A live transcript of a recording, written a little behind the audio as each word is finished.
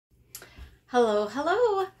Hello,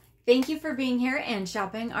 hello. Thank you for being here and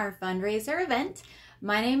shopping our fundraiser event.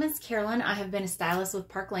 My name is Carolyn. I have been a stylist with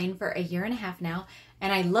Park Lane for 1.5 years now,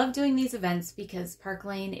 and I love doing these events because Park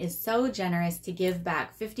Lane is so generous to give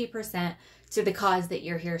back 50% to the cause that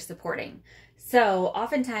you're here supporting. So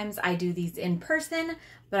oftentimes I do these in person,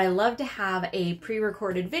 but I love to have a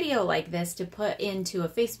pre-recorded video like this to put into a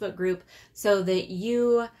Facebook group so that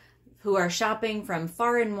you who are shopping from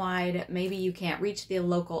far and wide, maybe you can't reach the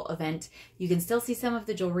local event, you can still see some of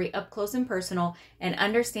the jewelry up close and personal and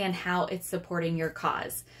understand how it's supporting your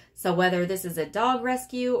cause. So whether this is a dog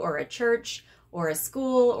rescue or a church or a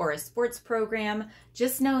school or a sports program,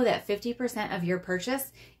 just know that 50% of your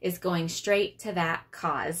purchase is going straight to that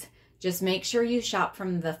cause. Just make sure you shop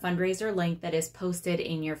from the fundraiser link that is posted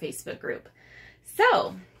in your Facebook group.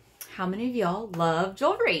 So, how many of y'all love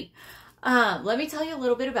jewelry? Let me tell you a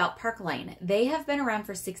little bit about Park Lane. They have been around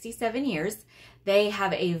for 67 years. They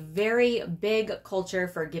have a very big culture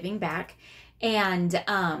for giving back. And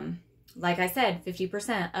like I said,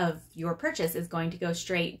 50% of your purchase is going to go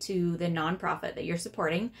straight to the nonprofit that you're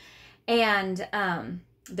supporting. And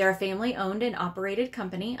they're a family-owned and operated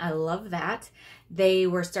company. I love that. They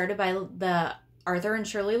were started by the Arthur and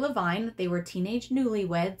Shirley Levine. They were teenage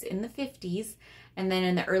newlyweds in the 50s. And then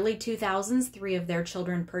in the early 2000s, 3 of their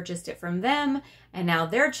children purchased it from them. And now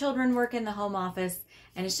their children work in the home office.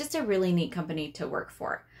 And it's just a really neat company to work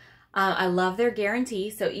for. I love their guarantee.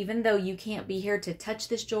 So even though you can't be here to touch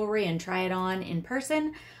this jewelry and try it on in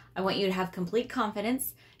person, I want you to have complete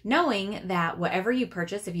confidence knowing that whatever you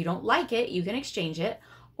purchase, if you don't like it, you can exchange it.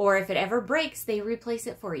 Or if it ever breaks, they replace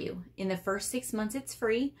it for you. In the first 6 months, it's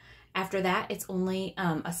free. After that, it's only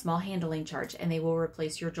a small handling charge and they will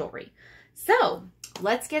replace your jewelry. So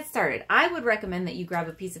let's get started. I would recommend that you grab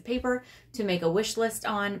a piece of paper to make a wish list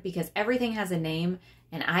on because everything has a name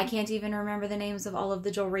and I can't even remember the names of all of the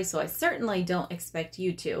jewelry, so I certainly don't expect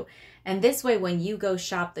you to. And this way, when you go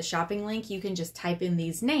shop the shopping link, you can just type in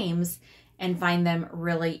these names and find them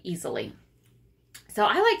really easily. So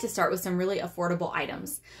I like to start with some really affordable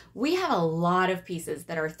items. We have a lot of pieces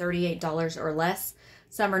that are $38 or less.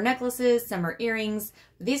 Some are necklaces, some are earrings.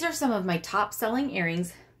 These are some of my top selling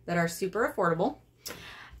earrings that are super affordable.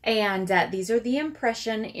 And these are the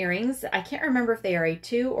impression earrings. I can't remember if they are a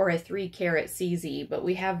 2 or a 3 carat CZ, but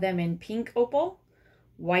we have them in pink opal,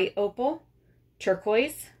 white opal,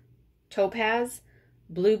 turquoise, topaz,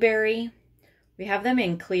 blueberry. We have them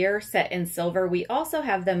in clear, set in silver. We also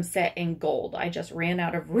have them set in gold. I just ran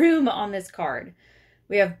out of room on this card.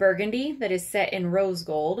 We have burgundy that is set in rose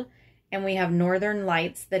gold, and we have northern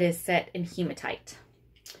lights that is set in hematite.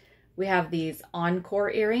 We have these encore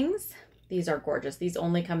earrings. These are gorgeous. These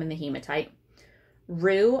only come in the hematite.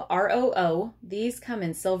 Roo, R-O-O. These come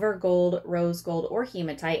in silver, gold, rose gold, or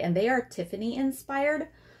hematite, and they are Tiffany inspired.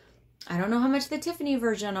 I don't know how much the Tiffany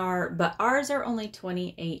version are, but ours are only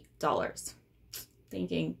 $28.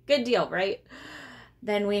 Thinking, good deal, right?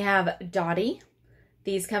 Then we have Dottie.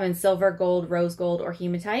 These come in silver, gold, rose gold, or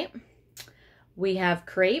hematite. We have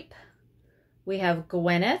Crepe. We have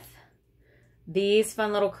Gwyneth. These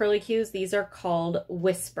fun little curly cues, these are called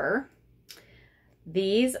Whisper.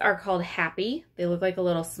 These are called Happy. They look like a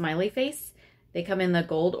little smiley face. They come in the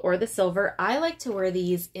gold or the silver. I like to wear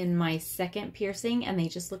these in my second piercing and they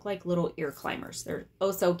just look like little ear climbers. They're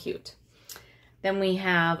oh so cute. Then we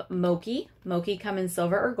have Moki. Moki come in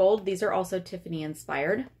silver or gold. These are also Tiffany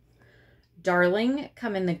inspired. Darling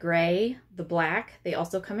come in the gray, the black. They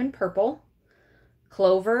also come in purple.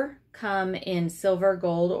 Clover come in silver,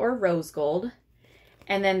 gold, or rose gold.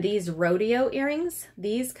 And then these rodeo earrings,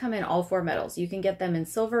 these come in all 4 metals. You can get them in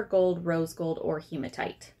silver, gold, rose gold, or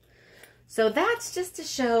hematite. So that's just to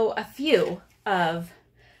show a few of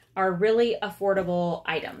our really affordable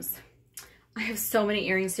items. I have so many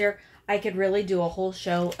earrings here. I could really do a whole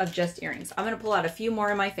show of just earrings. I'm going to pull out a few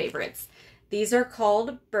more of my favorites. These are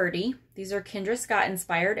called Birdie. These are Kendra Scott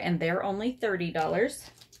inspired, and they're only $30.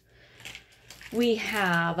 We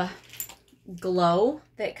have Glow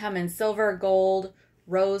that come in silver, gold,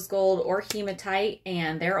 rose gold, or hematite,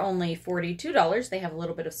 and they're only $42. They have a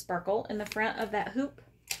little bit of sparkle in the front of that hoop.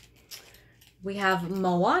 We have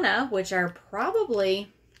Moana, which are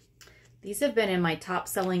probably, these have been in my top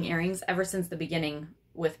selling earrings ever since the beginning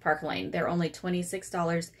with Park Lane. They're only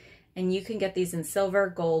 $26, and you can get these in silver,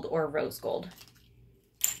 gold, or rose gold.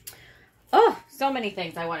 Oh, so many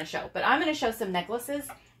things I want to show, but I'm going to show some necklaces,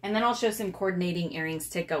 and then I'll show some coordinating earrings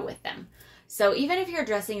to go with them. So even if you're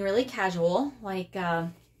dressing really casual, like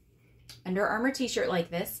Under Armour t-shirt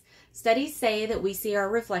like this, studies say that we see our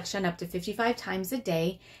reflection up to 55 times a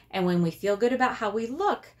day. And when we feel good about how we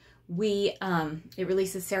look, it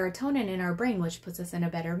releases serotonin in our brain, which puts us in a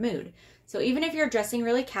better mood. So even if you're dressing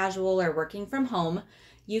really casual or working from home,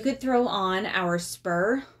 you could throw on our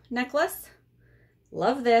spur necklace.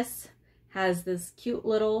 Love this. Has this cute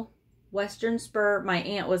little Western spur. My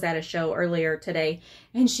aunt was at a show earlier today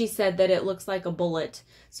and she said that it looks like a bullet.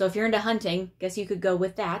 So if you're into hunting, guess you could go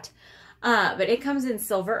with that. But it comes in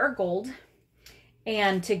silver or gold.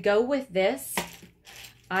 And to go with this,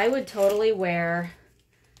 I would totally wear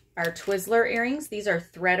our Twizzler earrings. These are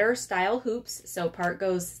threader style hoops. So part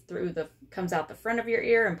goes through comes out the front of your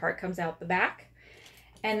ear and part comes out the back.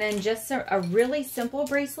 And then just a really simple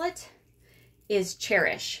bracelet is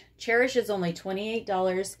Cherish. Cherish is only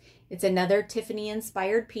 $28. It's another Tiffany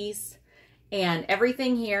inspired piece. And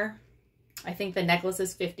everything here, I think the necklace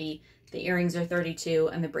is $50, the earrings are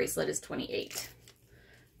 $32, and the bracelet is $28.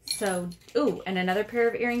 So, ooh, and another pair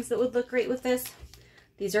of earrings that would look great with this.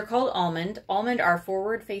 These are called Almond. Almond are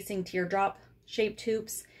forward-facing teardrop shaped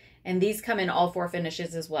hoops, and these come in all 4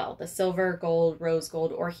 finishes as well. The silver, gold, rose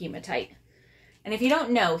gold, or hematite. And if you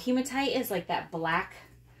don't know, hematite is like that black,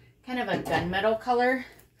 kind of a gunmetal color,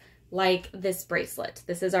 like this bracelet.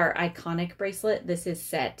 This is our iconic bracelet. This is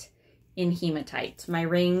set in hematite. My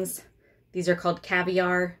rings, these are called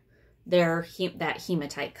Caviar. They're that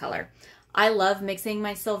hematite color. I love mixing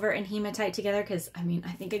my silver and hematite together because, I mean,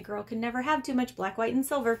 I think a girl can never have too much black, white, and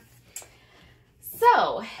silver.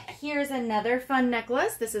 So here's another fun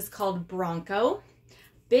necklace. This is called Bronco.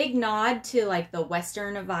 Big nod to like the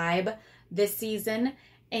Western vibe this season.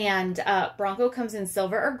 And Bronco comes in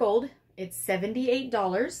silver or gold. It's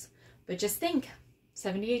 $78. But just think,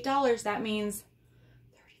 $78, that means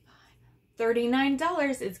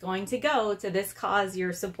 $39 is going to go to this cause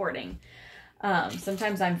you're supporting.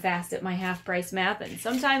 Sometimes I'm fast at my half price math and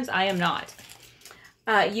sometimes I am not.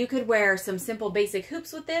 You could wear some simple basic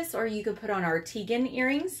hoops with this, or you could put on our Tegan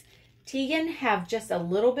earrings. Tegan have just a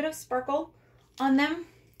little bit of sparkle on them,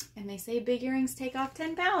 and they say big earrings take off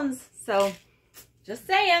 10 pounds. So just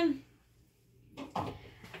saying.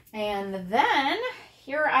 And then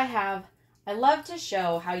here I love to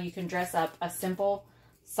show how you can dress up a simple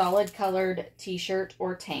solid colored t-shirt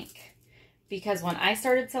or tank. Because when I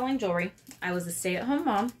started selling jewelry, I was a stay-at-home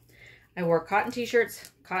mom. I wore cotton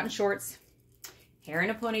t-shirts, cotton shorts, hair in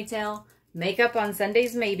a ponytail, makeup on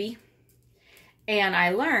Sundays maybe. And I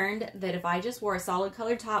learned that if I just wore a solid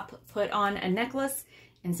colored top, put on a necklace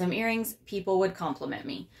and some earrings, people would compliment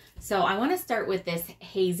me. So I want to start with this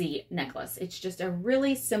hazy necklace. It's just a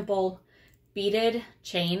really simple beaded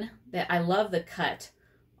chain that I love the cut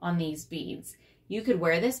on these beads. You could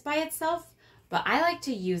wear this by itself, but I like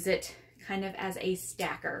to use it kind of as a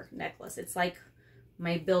stacker necklace. It's like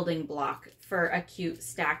my building block for a cute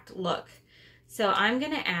stacked look. So I'm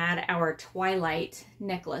going to add our Twilight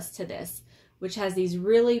necklace to this, which has these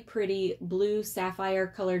really pretty blue sapphire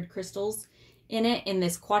colored crystals in it in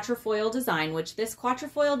this quatrefoil design, which this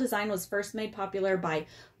quatrefoil design was first made popular by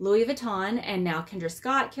Louis Vuitton, and now Kendra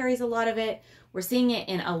Scott carries a lot of it. We're seeing it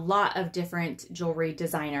in a lot of different jewelry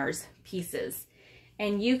designers' pieces.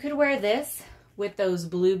 And you could wear this with those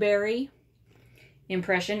blueberry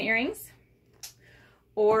impression earrings,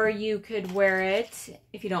 or you could wear it,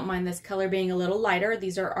 if you don't mind this color being a little lighter,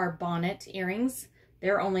 these are our bonnet earrings.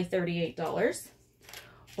 They're only $38.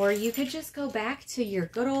 Or you could just go back to your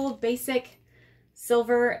good old basic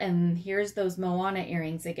silver, and here's those Moana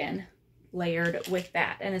earrings again, layered with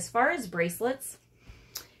that. And as far as bracelets,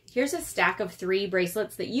 here's a stack of 3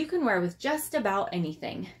 bracelets that you can wear with just about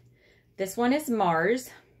anything. This one is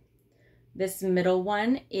Mars. This middle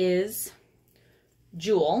one is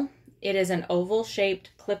Jewel. It is an oval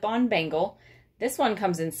shaped clip-on bangle. This one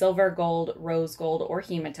comes in silver, gold, rose gold, or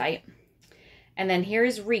hematite. And then here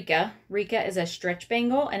is Rika. Rika is a stretch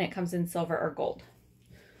bangle and it comes in silver or gold.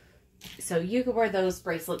 So you could wear those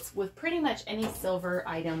bracelets with pretty much any silver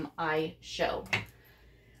item I show.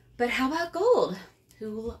 But how about gold?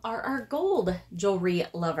 Who are our gold jewelry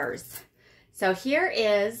lovers? So here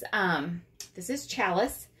is, this is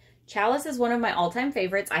Chalice. Chalice is one of my all-time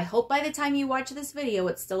favorites. I hope by the time you watch this video,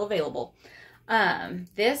 it's still available.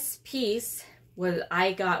 This piece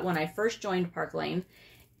I got when I first joined Park Lane,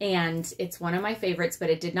 and it's one of my favorites, but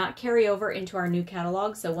it did not carry over into our new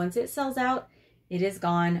catalog. So once it sells out, it is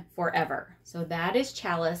gone forever. So that is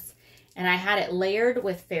Chalice, and I had it layered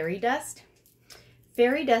with fairy dust.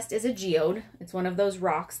 Fairy dust is a geode. It's one of those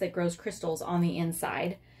rocks that grows crystals on the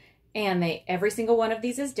inside, and every single one of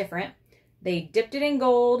these is different. They dipped it in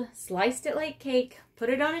gold, sliced it like cake, put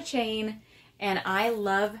it on a chain, and I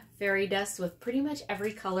love fairy dust with pretty much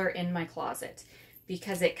every color in my closet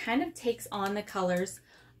because it kind of takes on the colors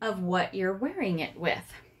of what you're wearing it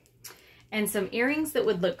with. And some earrings that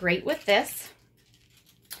would look great with this.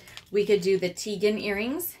 We could do the Tegan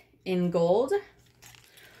earrings in gold,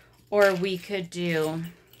 or we could do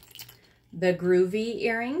the groovy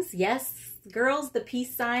earrings. Yes, girls, the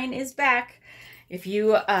peace sign is back. If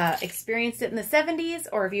you experienced it in the 70s,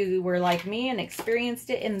 or if you were like me and experienced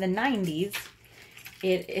it in the 90s,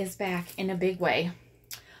 it is back in a big way.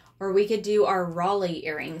 Or we could do our Raleigh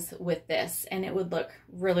earrings with this, and it would look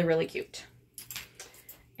really, really cute.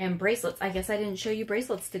 And bracelets. I guess I didn't show you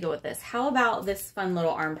bracelets to go with this. How about this fun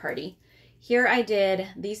little arm party? Here I did,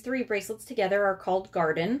 these 3 bracelets together are called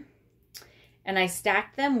Garden, and I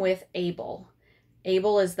stacked them with Abel.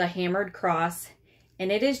 Abel is the hammered cross,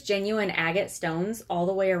 and it is genuine agate stones all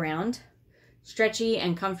the way around. Stretchy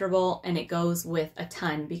and comfortable, and it goes with a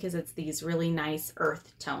ton because it's these really nice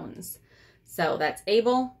earth tones. So that's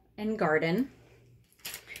Abel and Garden.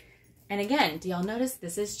 And again, do y'all notice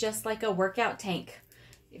this is just like a workout tank?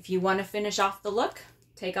 If you want to finish off the look,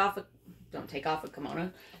 don't take off a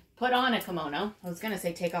kimono. Put on a kimono. I was going to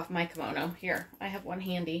say take off my kimono. Here, I have one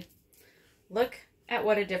handy. Look at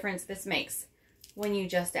what a difference this makes when you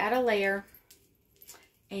just add a layer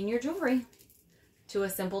in your jewelry to a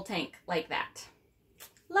simple tank like that.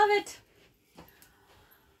 Love it.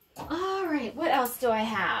 All right, what else do I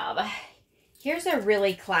have? Here's a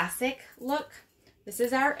really classic look. This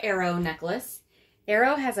is our Arrow necklace.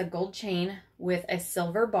 Arrow has a gold chain with a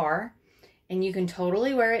silver bar, and you can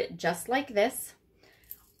totally wear it just like this.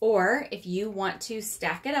 Or if you want to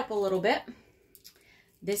stack it up a little bit,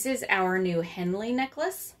 this is our new Henley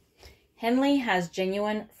necklace. Henley has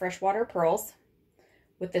genuine freshwater pearls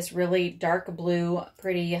with this really dark blue,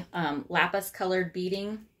 pretty lapis colored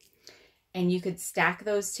beading. And you could stack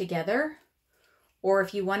those together. Or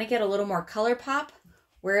if you want to get a little more color pop,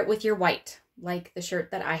 wear it with your white, like the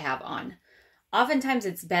shirt that I have on. Oftentimes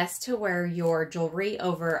it's best to wear your jewelry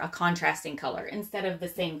over a contrasting color instead of the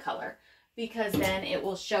same color, because then it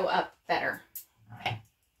will show up better.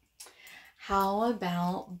 How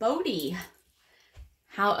about Bodhi?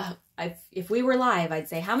 If we were live, I'd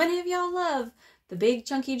say, how many of y'all love the big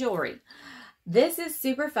chunky jewelry? This is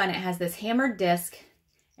super fun. It has this hammered disc.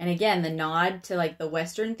 And again, the nod to like the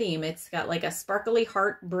Western theme, it's got like a sparkly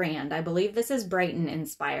heart brand. I believe this is Brighton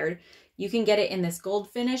inspired. You can get it in this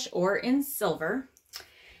gold finish or in silver.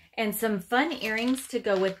 And some fun earrings to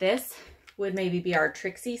go with this would maybe be our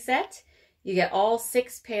Trixie set. You get all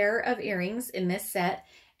 6 pair of earrings in this set.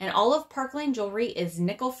 And all of Park Lane jewelry is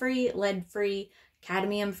nickel-free, lead-free,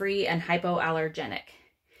 cadmium-free, and hypoallergenic.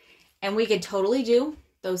 And we could totally do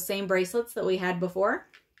those same bracelets that we had before.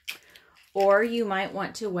 Or you might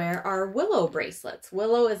want to wear our Willow bracelets.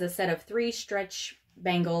 Willow is a set of 3 stretch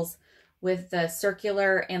bangles with the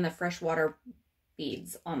circular and the freshwater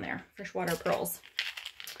beads on there, freshwater pearls.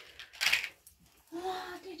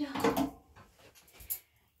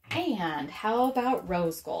 And how about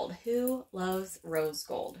rose gold? Who loves rose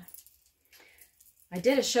gold? I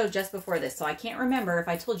did a show just before this, so I can't remember if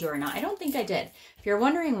I told you or not. I don't think I did. If you're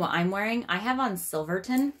wondering what I'm wearing, I have on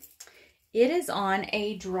Silverton. It is on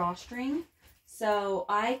a drawstring, so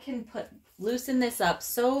I can loosen this up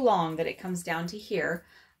so long that it comes down to here.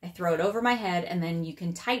 I throw it over my head, and then you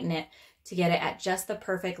can tighten it to get it at just the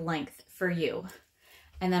perfect length for you.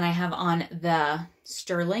 And then I have on the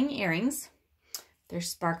sterling earrings. They're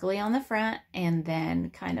sparkly on the front and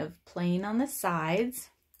then kind of plain on the sides.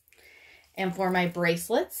 And for my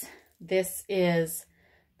bracelets, this is,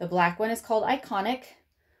 the black one is called Iconic.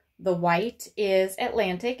 The white is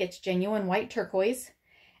Atlantic. It's genuine white turquoise.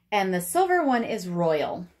 And the silver one is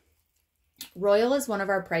Royal. Royal is one of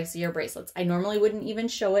our pricier bracelets. I normally wouldn't even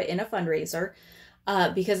show it in a fundraiser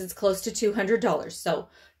because it's close to $200. So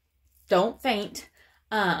don't faint.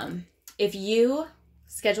 If you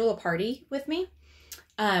schedule a party with me,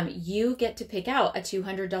 you get to pick out a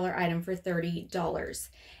 $200 item for $30.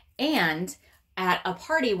 And at a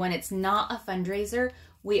party, when it's not a fundraiser,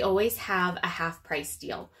 we always have a half price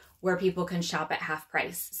deal where people can shop at half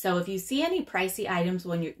price. So if you see any pricey items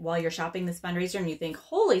while you're shopping this fundraiser and you think,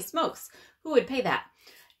 holy smokes, who would pay that?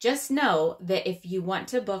 Just know that if you want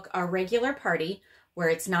to book a regular party where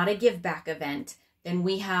it's not a give back event, then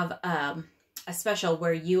we have a special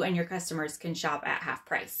where you and your customers can shop at half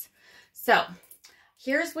price. So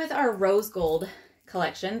here's with our rose gold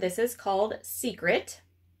collection. This is called Secret.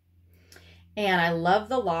 And I love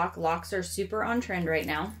the lock. Locks are super on trend right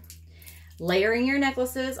now. Layering your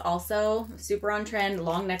necklaces, also super on trend.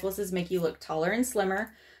 Long necklaces make you look taller and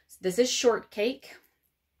slimmer. This is Shortcake.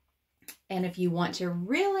 And if you want to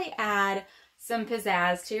really add some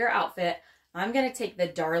pizzazz to your outfit, I'm going to take the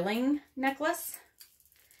Darling necklace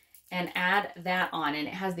and add that on. And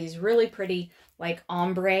it has these really pretty like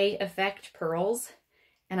ombre effect pearls.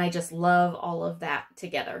 And I just love all of that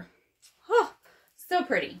together. Oh, so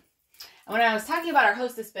pretty. And when I was talking about our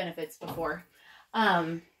hostess benefits before,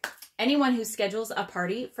 anyone who schedules a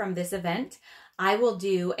party from this event, I will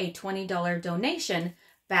do a $20 donation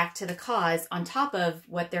back to the cause on top of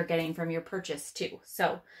what they're getting from your purchase too.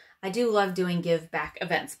 So I do love doing give back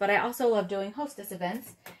events, but I also love doing hostess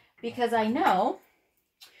events because I know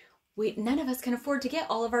none of us can afford to get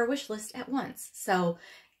all of our wish list at once. So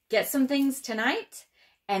get some things tonight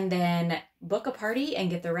and then book a party and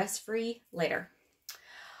get the rest free later.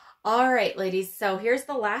 All right, ladies, so here's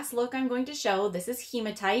the last look I'm going to show. This is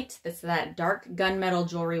hematite. This is that dark gunmetal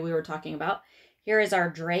jewelry we were talking about. Here is our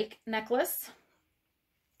Drake necklace.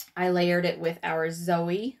 I layered it with our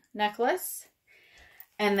Zoe necklace.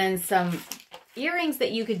 And then some earrings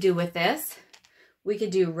that you could do with this. We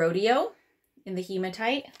could do rodeo in the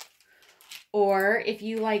hematite. Or if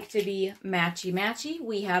you like to be matchy-matchy,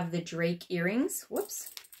 we have the Drake earrings.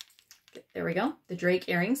 Whoops. There we go. The Drake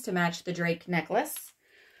earrings to match the Drake necklace.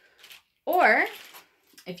 Or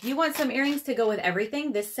if you want some earrings to go with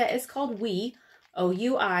everything, this set is called Oui,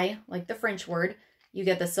 O-U-I, like the French word. You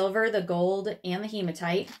get the silver, the gold, and the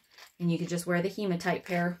hematite. And you could just wear the hematite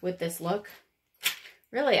pair with this look.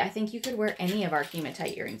 Really, I think you could wear any of our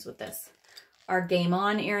hematite earrings with this. Our Game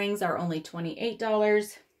On earrings are only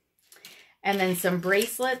 $28. And then some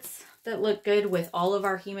bracelets that look good with all of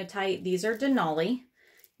our hematite. These are Denali.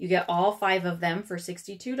 You get all 5 of them for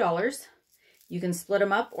 $62. You can split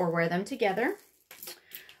them up or wear them together.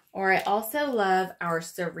 Or I also love our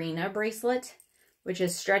Serena bracelet, which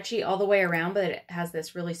is stretchy all the way around, but it has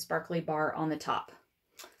this really sparkly bar on the top.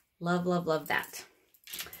 Love, love, love that.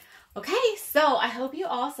 Okay, so I hope you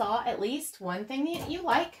all saw at least one thing that you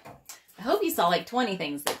like. I hope you saw like 20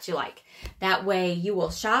 things that you like. That way you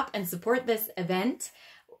will shop and support this event.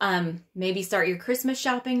 Maybe start your Christmas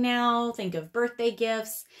shopping now. Think of birthday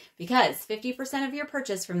gifts because 50% of your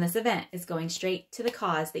purchase from this event is going straight to the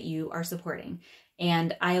cause that you are supporting.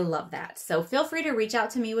 And I love that. So feel free to reach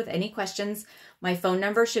out to me with any questions. My phone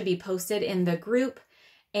number should be posted in the group.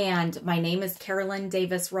 And my name is Carolyn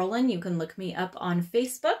Davis-Rohlin. You can look me up on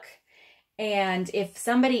Facebook. And if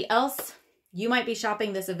somebody else, you might be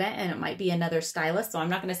shopping this event and it might be another stylist. So I'm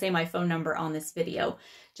not going to say my phone number on this video,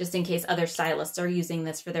 just in case other stylists are using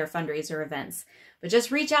this for their fundraiser events. But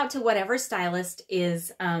just reach out to whatever stylist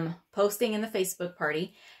is posting in the Facebook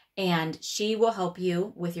party, and she will help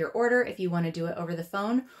you with your order if you want to do it over the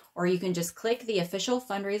phone, or you can just click the official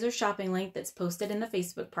fundraiser shopping link that's posted in the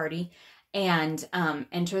Facebook party and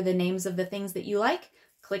enter the names of the things that you like.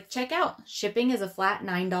 Click checkout. Shipping is a flat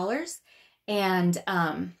 $9. And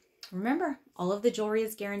remember, all of the jewelry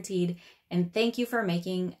is guaranteed. And thank you for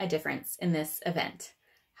making a difference in this event.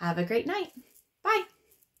 Have a great night. Bye.